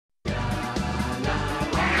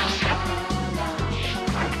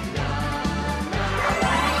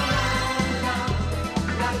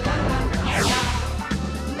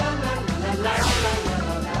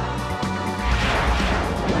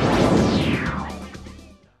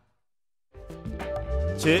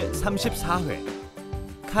제34회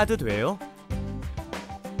카드 돼요?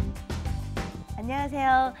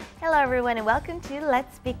 안녕하세요. Hello everyone and welcome to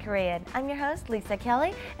Let's Speak Korean. I'm your host Lisa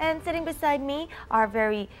Kelly and sitting beside me are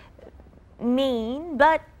very mean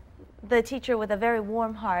but the teacher with a very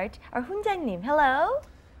warm heart, our 훈장님. Hello.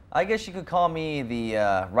 I guess you could call me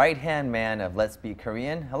the right-hand man of Let's Speak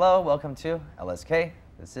Korean. Hello, welcome to LSK.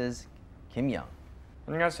 This is Kim Young.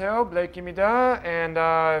 안녕하세요, Blake입니다. And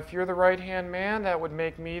if you're the right-hand man, that would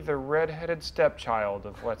make me the red-headed stepchild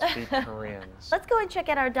of Let's Speak Koreans. Let's go and check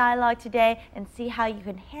out our dialogue today and see how you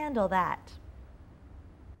can handle that.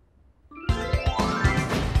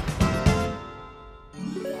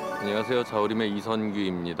 안녕하세요. 자우림의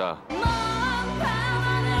이선규입니다.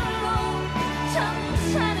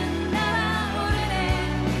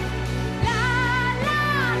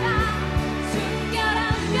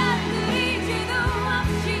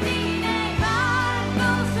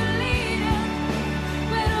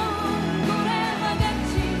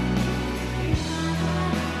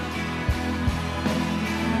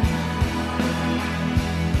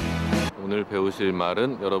 오늘 배우실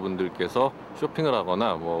말은 여러분들께서 쇼핑을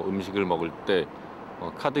하거나 음식을 먹을 때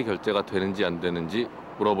카드 결제가 되는지 안 되는지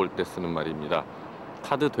물어볼 때 쓰는 말입니다.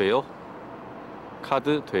 카드 돼요?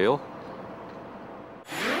 카드 돼요?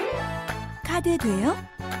 카드 돼요?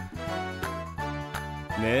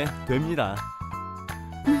 네, 됩니다.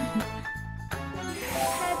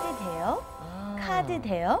 카드 돼요? 카드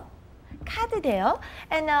돼요? 카드 돼요?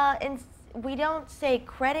 And we don't say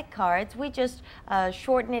credit cards, we just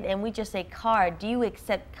shorten it and we just say card. Do you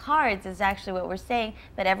accept cards is actually what we're saying,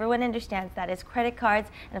 but everyone understands that is credit cards.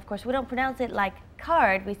 And of course, we don't pronounce it like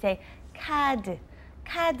card, we say 카드.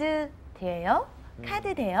 카드 돼요?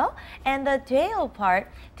 카드 돼요? And the 돼요 part,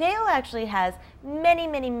 돼요 actually has many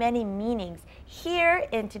meanings. Here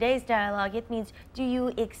in today's dialogue, it means do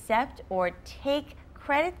you accept or take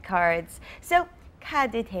credit cards? So,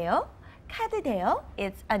 카드 돼요? 카드 돼요?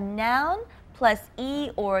 It's a noun plus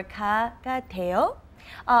e or 가가 돼요.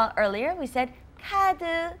 Earlier we said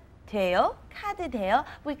카드 돼요? 카드 돼요?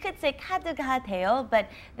 We could say 카드가 돼요, but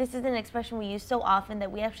this is an expression we use so often that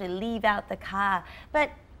we actually leave out the 가.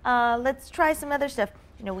 But let's try some other stuff.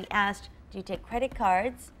 You know, we asked, do you take credit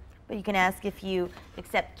cards? But you can ask if you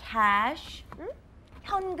accept cash.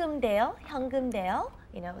 현금 돼요? 현금 돼요?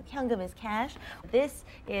 You know, 현금 is cash. This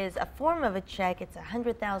is a form of a check. It's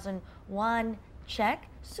 100,000 won check.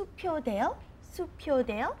 수표 돼요? 수표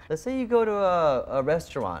돼요? Let's say you go to a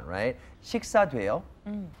restaurant, right? 식사 돼요?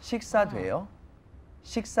 식사 돼요?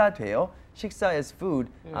 식사 돼요? 식사 is food.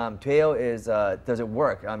 돼요 is does it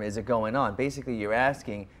work? Is it going on? Basically, you're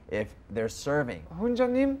asking if they're serving.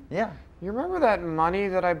 훈장님? Yeah. You remember that money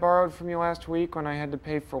that I borrowed from you last week when I had to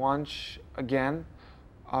pay for lunch again?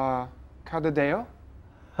 카드 돼요?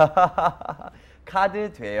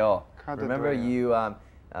 카드 돼요. 카드 Remember, 돼요. you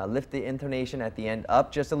lift the intonation at the end up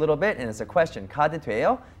just a little bit, and it's a question. 카드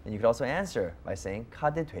돼요? And you could also answer by saying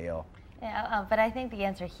카드 돼요. Yeah, but I think the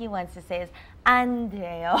answer he wants to say is 안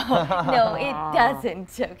돼요. No, it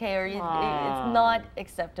doesn't. Okay, or it's not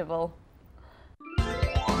acceptable.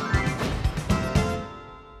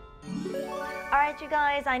 All right, you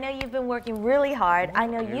guys, I know you've been working really hard. I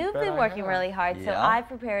know you've been working really hard, so Yeah. I've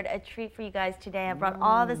prepared a treat for you guys today. I brought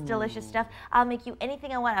all this delicious stuff. I'll make you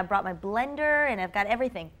anything I want. I brought my blender and I've got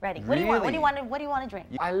everything ready. What do you want? What do you want? What do you want to drink?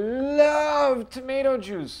 I love tomato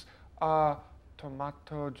juice.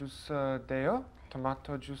 토마토 주스 돼요?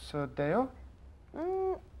 토마토 주스 돼요?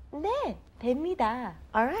 네, 됩니다.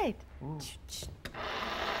 All right.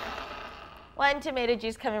 One tomato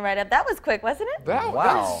juice coming right up. That was quick, wasn't it?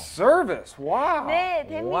 That's service. Wow. 네,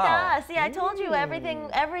 됩니다. Wow. See, I told you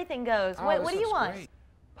everything goes. Oh, What this do you is want? great.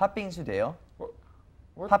 팥빙수 돼요?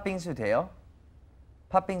 What? 팥빙수 돼요?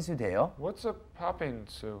 팥빙수 돼요? What's a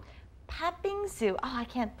팥빙수? 팥빙수. Oh, I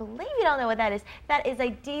can't believe you don't know what that is. That is a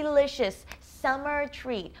delicious summer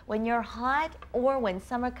treat. When you're hot or when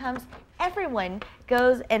summer comes, everyone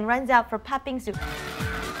goes and runs out for 팥빙수.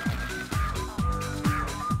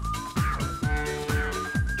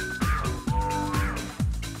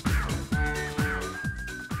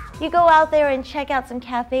 You go out there and check out some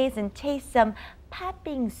cafes and taste some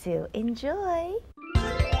팥빙수. Enjoy.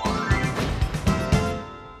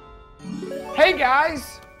 Hey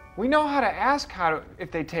guys, we know how to ask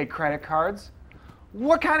if they take credit cards.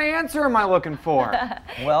 What kind of answer am I looking for?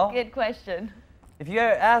 Well, Good question. if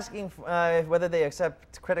you're asking whether they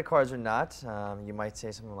accept credit cards or not, you might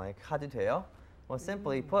say something like 카드 돼요? Well,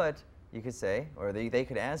 simply put, you could say, or they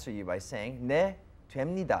could answer you by saying 네,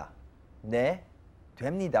 됩니다. 네,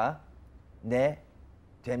 됩니다. 네,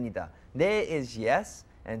 됩니다. 네 is yes,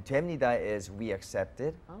 And 됩니다 is we accept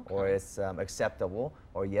it, or it's acceptable,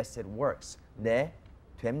 or yes, it works. 네,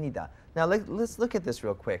 됩니다. Now let's look at this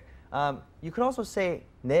real quick. You could also say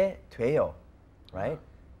네, 돼요, right?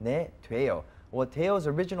 네, 돼요. Well, 돼요's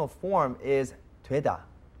original form is 되다,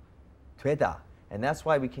 되다. And that's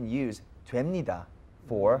why we can use 됩니다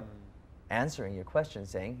for answering your question,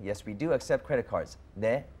 saying, yes, we do accept credit cards.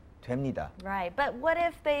 네, 됩니다. Right, but what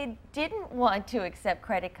if they didn't want to accept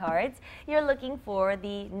credit cards? You're looking for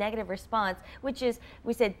the negative response, which is,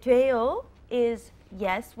 we said 돼요 is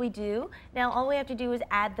yes, we do. Now all we have to do is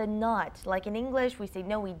add the not. Like in English, we say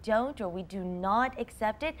no, we don't, or we do not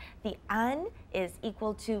accept it. The 안 is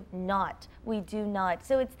equal to not. We do not.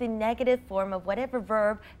 So it's the negative form of whatever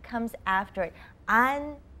verb comes after it.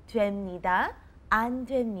 안 됩니다. 안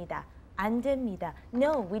됩니다. 안 됩니다.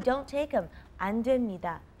 No, we don't take them. 안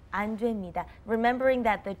됩니다. 안 됩니다. Remembering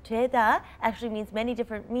that the 되다 actually means many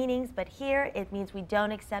different meanings, but here it means we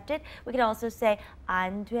don't accept it. We can also say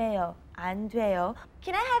안 돼요. 안 돼요.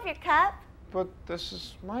 Can I have your cup? But this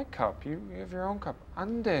is my cup. You have your own cup.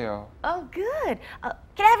 안 돼요. Oh, good.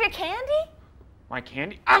 Can I have your candy? My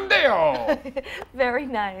candy? 안 돼요. Very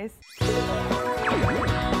nice.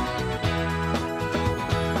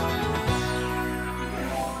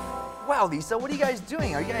 Wow, Lisa, what are you guys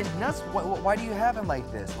doing? Are you guys nuts? Why do you have him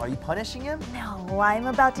like this? Are you punishing him? No, I'm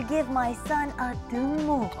about to give my son a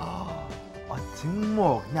등목. A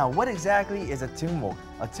등목. Now, what exactly is a 등목?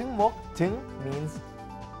 A 등목, 등 means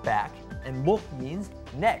back, and 목 means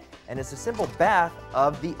neck. And it's a simple bath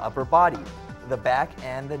of the upper body, the back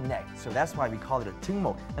and the neck. So that's why we call it a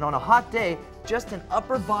등목. And on a hot day, just an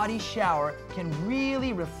upper body shower can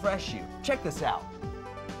really refresh you. Check this out.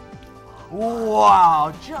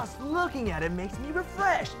 Wow, just looking at it makes me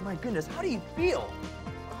refreshed. My goodness, how do you feel?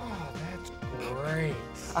 Oh, that's great.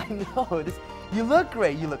 I know, you look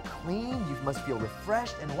great, you look clean, you must feel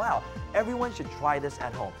refreshed, and wow, everyone should try this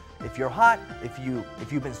at home. If you're hot, if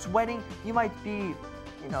you've been sweating, you might be,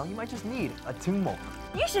 you might just need a 등목.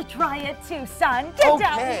 You should try it too, son. Get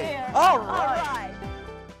down Okay, here. all right.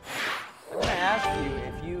 I'm going to ask you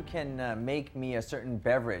if you can make me a certain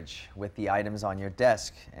beverage with the items on your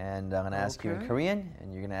desk. And I'm going to ask you in Korean,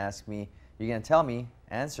 and you're going to tell me,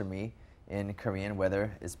 answer me in Korean whether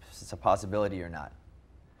it's a possibility or not.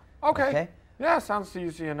 Okay. Yeah, sounds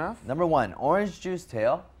easy enough. Number one, orange juice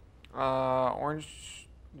tail. Orange,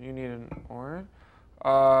 you need an orange.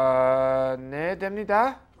 네,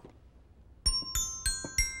 됩니다.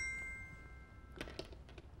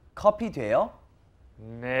 커피 돼요?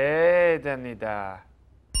 네, 됩니다.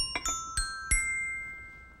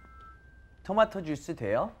 토마토 주스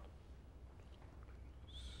돼요?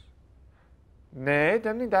 네,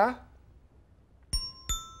 됩니다.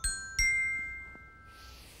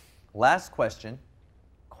 Last question,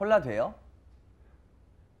 콜라 돼요?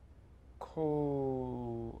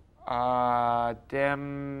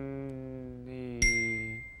 댐니.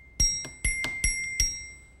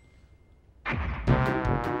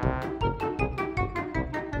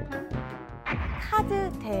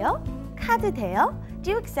 카드 돼요? 카드 돼요?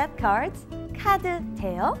 Do you accept cards? 카드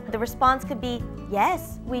돼요? The response could be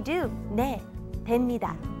yes, we do. 네,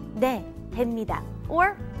 됩니다. 네, 됩니다.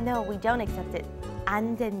 Or no, we don't accept it.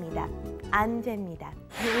 안 됩니다. 안 됩니다.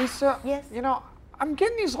 Hey, Lisa. Yes? I'm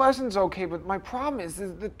getting these lessons okay, but my problem is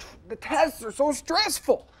the tests are so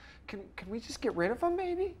stressful. Can we just get rid of them,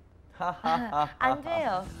 maybe? 안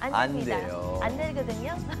돼요. 안 안 됩니다. 돼요. 안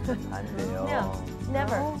되거든요. 안 돼요. No,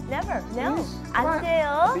 never, never, no. Please, come 안 on.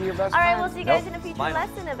 돼요. Be your best All right, friend. we'll see you guys Nope, in a future mine.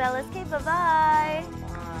 lesson of LSK. Bye-bye.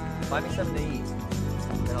 Buy me something to eat.